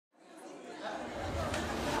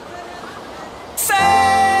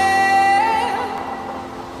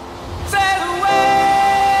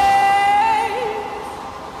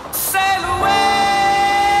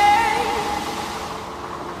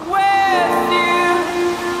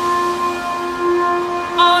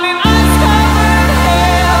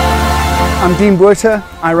I'm Dean Buerter.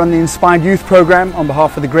 I run the Inspired Youth Program on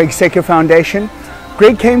behalf of the Greg Secker Foundation.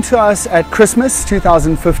 Greg came to us at Christmas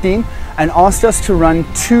 2015 and asked us to run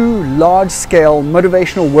 2 large-scale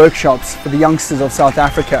motivational workshops for the youngsters of South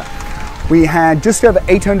Africa. We had just over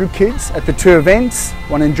 800 kids at the 2 events,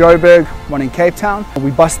 one in Johannesburg, one in Cape Town. We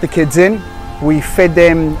bussed the kids in, we fed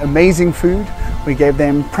them amazing food, we gave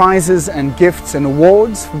them prizes and gifts and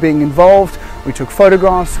awards for being involved. We took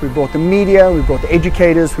photographs, we brought the media, we brought the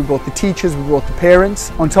educators, we brought the teachers, we brought the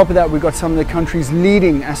parents. On top of that, we got some of the country's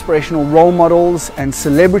leading aspirational role models and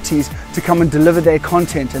celebrities to come and deliver their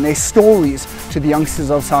content and their stories to the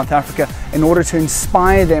youngsters of South Africa in order to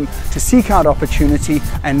inspire them to seek out opportunity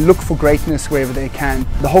and look for greatness wherever they can.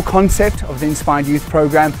 The whole concept of the Inspired Youth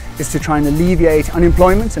Program is to try and alleviate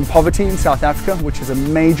unemployment and poverty in South Africa, which is a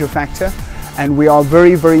major factor. And we are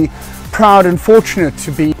very, very proud and fortunate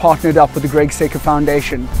to be partnered up with the Greg Secker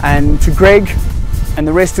Foundation. And to Greg and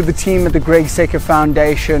the rest of the team at the Greg Secker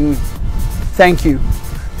Foundation, thank you.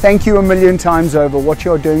 Thank you a million times over. What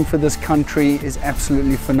you're doing for this country is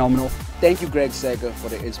absolutely phenomenal. Thank you, Greg Secker, for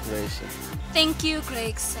the inspiration. Thank you,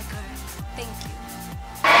 Greg Secker.